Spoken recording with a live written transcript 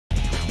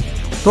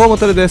どうも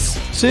てるです。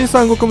新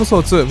三国無双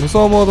2無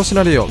双モードシ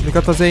ナリオ味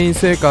方全員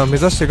生還を目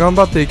指して頑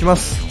張っていきま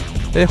す。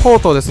砲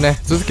塔ですね、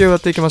続きをやっ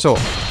ていきましょう。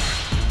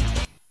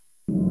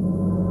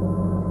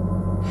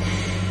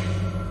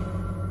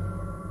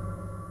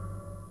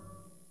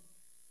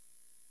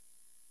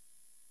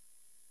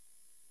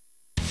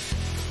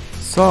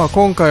さあ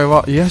今回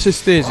は癒し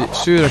ステージ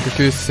集落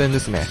救出戦で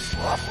すね。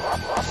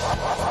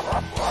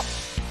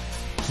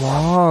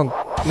まあ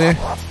ね、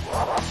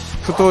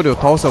不当量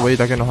倒せばいい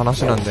だけの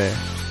話なんで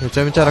めち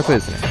ゃめちゃ楽で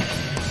すね。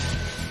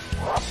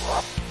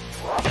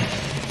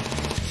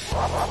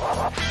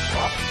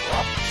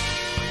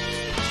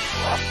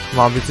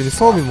まあ別に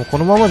装備もこ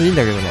のままでいいん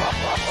だけどね。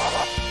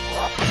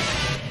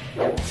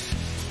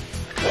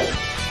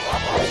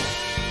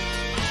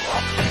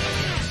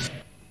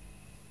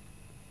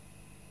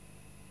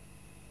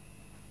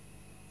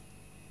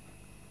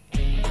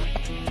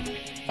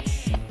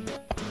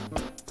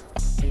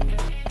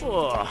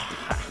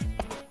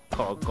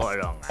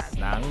心が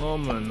和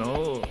む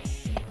の。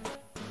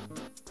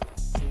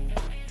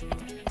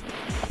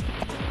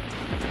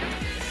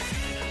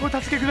お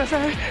助けくだ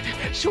さい。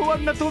昭和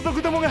な盗賊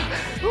どもが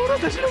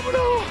私の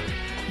村を。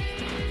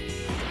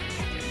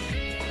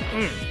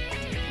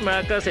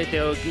任せて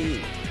お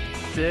き。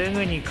す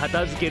ぐに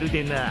片付ける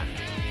でな。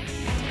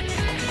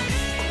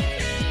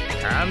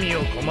民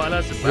を困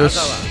らすバカ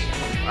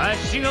はわ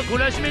しが懲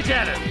らしめち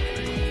ゃる。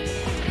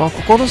まあ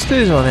ここのス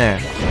テージはね、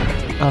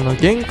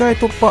限界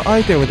突破ア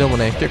イテムでも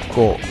ね結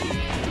構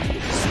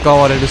使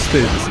われるステ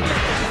ージですね。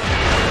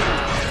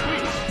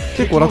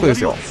結構楽で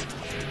すよ。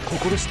って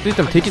言っ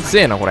ても敵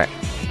強えなこれ。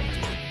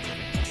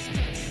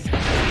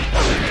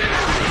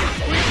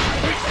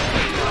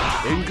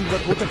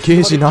ゲ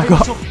ージ長っ。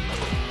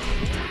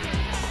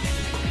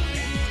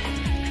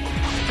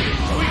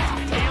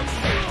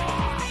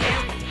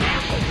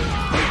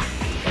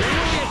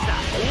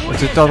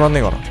絶対当たんね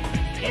えから。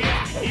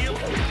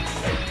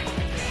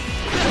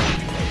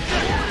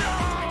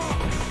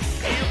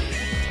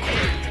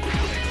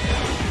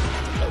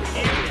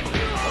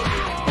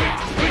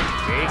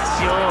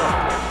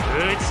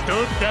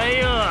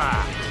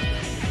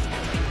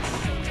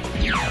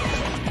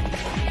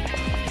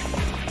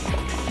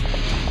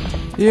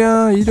い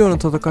やー、医療の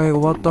戦い終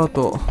わった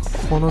後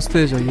このス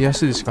テージは癒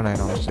しでしかない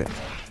なマジで。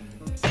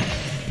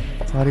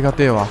ありが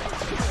てえわ。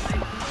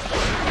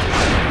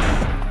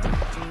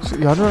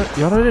や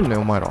られるの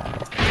よお前ら。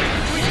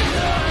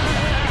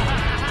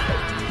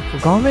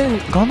画面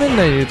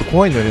内にいると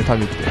怖いんだよね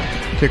民って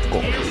結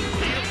構。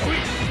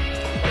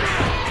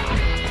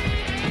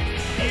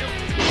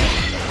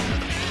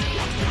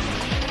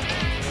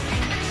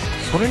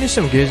それにして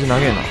もゲージ長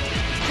えな。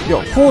い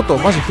やフォート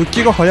マジ復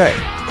帰が早い。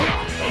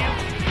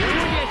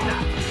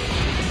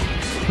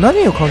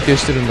何を関係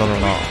してるんだろう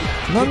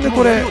な。なんで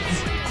これ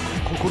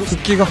復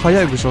帰が早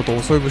い武将と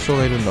遅い武将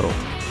がいるんだろう。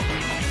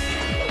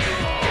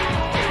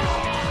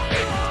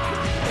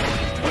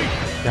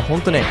いやほ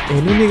んとね、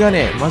エヌミが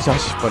ねマジ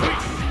足引っ張る。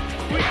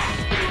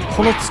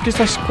この突き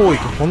刺し攻撃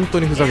本当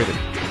にふざけてる。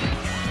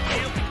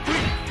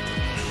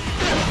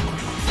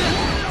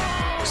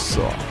く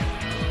そ。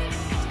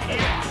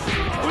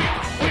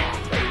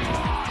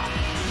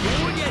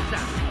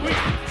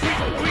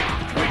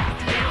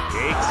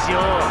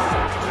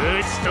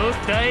打ち取っ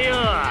たよ。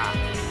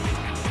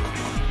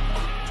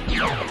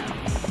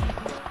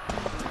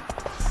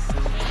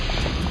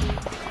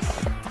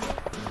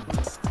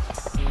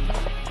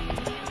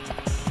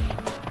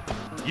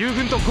友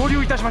軍と合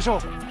流いたしましょ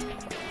う。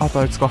あ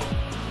とあいつか。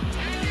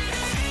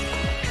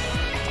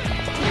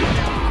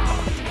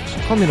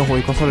神の方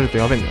生かされると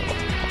やべえんだよな。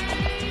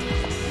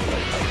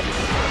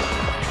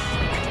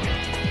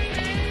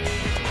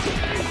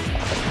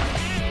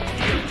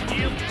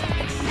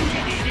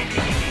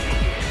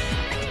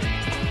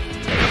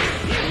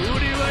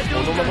こ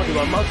のままで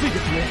はまずいで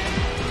すね。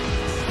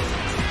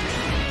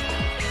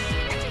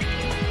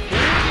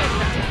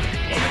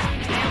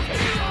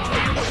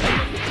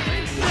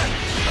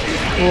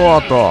う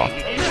わーっと。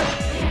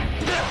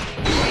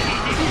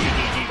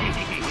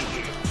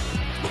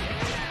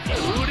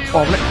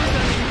あ危ね。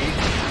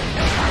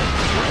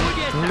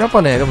やっ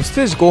ぱねでもス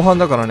テージ後半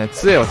だからね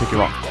強えわ敵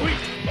は。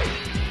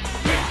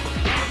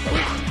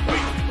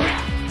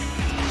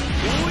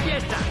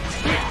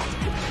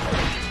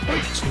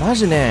マ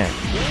ジね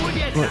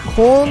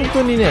本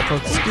当にねこの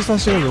突き刺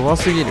しが弱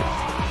すぎる。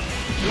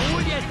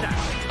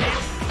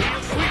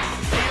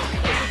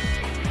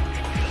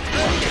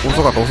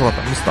遅かったミス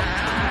った。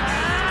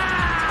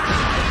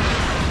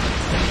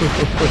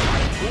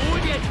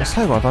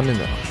最後当たんねえん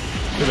だよな。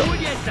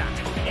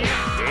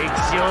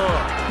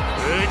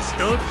打ち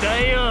取った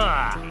よ。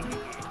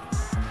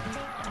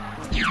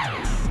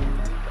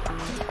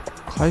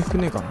回復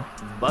ねえかな。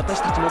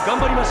私たちも頑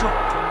張りましょう。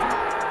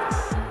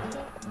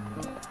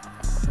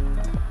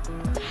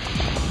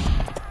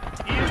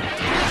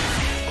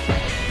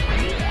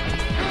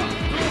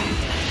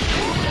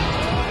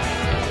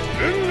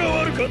運が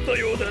悪かった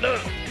ようだな。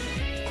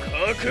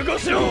覚悟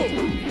しろ。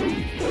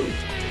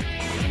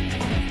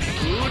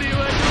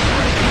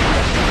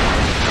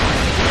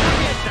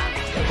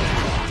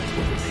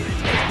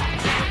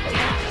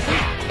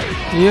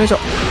よいしょ。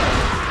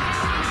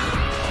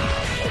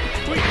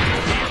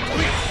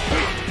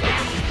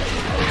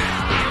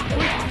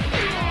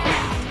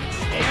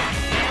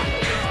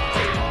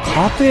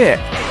勝て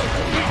ー。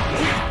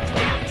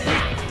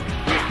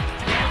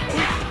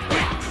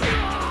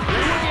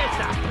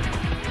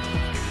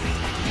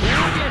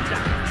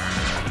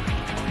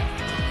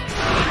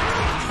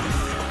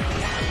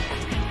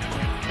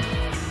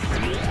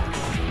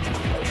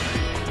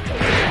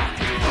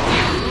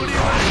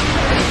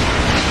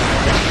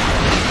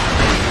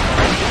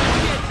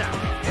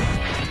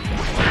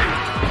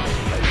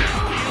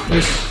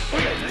よし。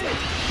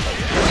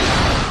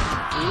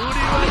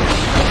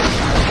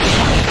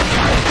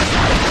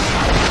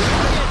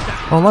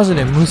あ、マジ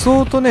ね、無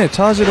双とね、チ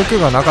ャージ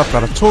6がなかった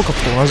ら聴覚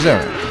と同じだよ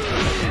ね。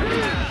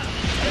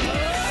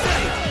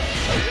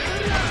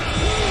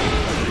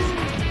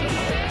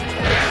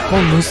こ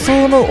の無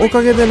双のお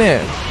かげで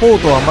ね、ポ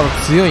ートはまだ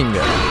強いんだ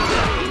よ。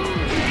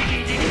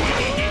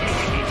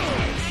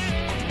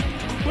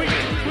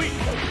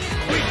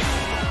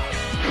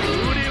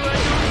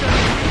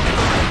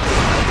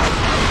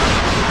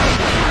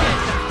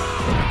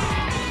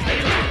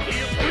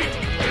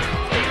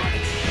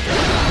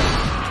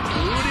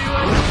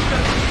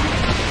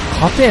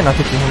勝てえな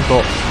敵、ほん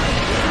と。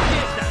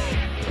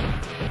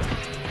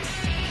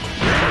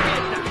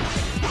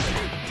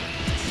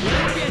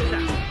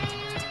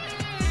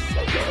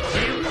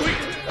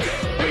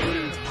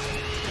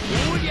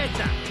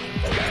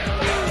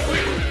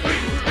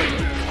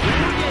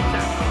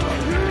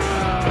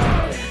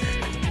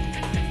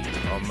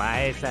お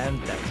前さん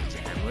たちじ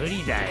ゃ無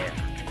理だよ。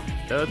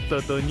とっ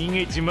とと逃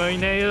げちまい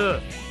なよ。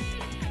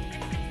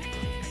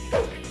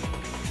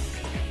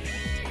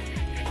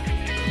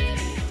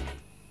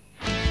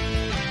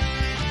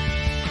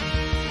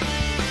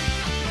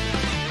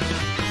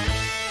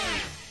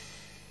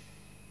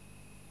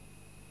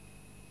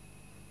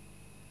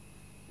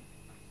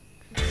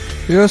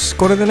よし、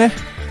これでね、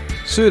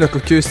集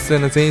落救出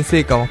戦の全員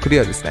生還はクリ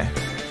アですね。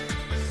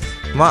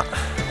まあ、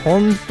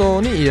本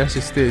当に癒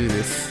しステージ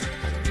です。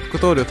副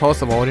頭領倒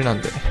せば終わりな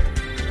んで。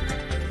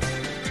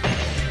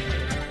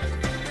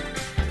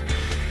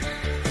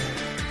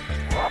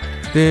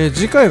で、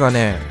次回が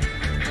ね、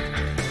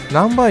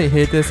何倍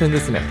平定戦で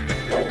すね。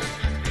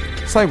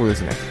最後で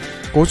すね。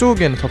5上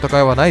限の戦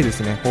いはないです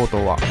ね、宝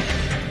刀は。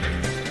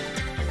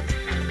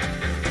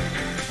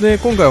で、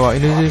今回は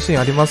NG シー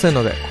ンありません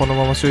ので、この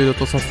まま終了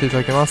とさせていた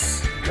だきま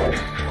す。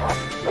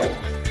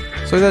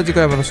それでは次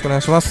回もよろしくお願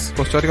いします。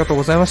ご視聴ありがとう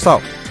ございました。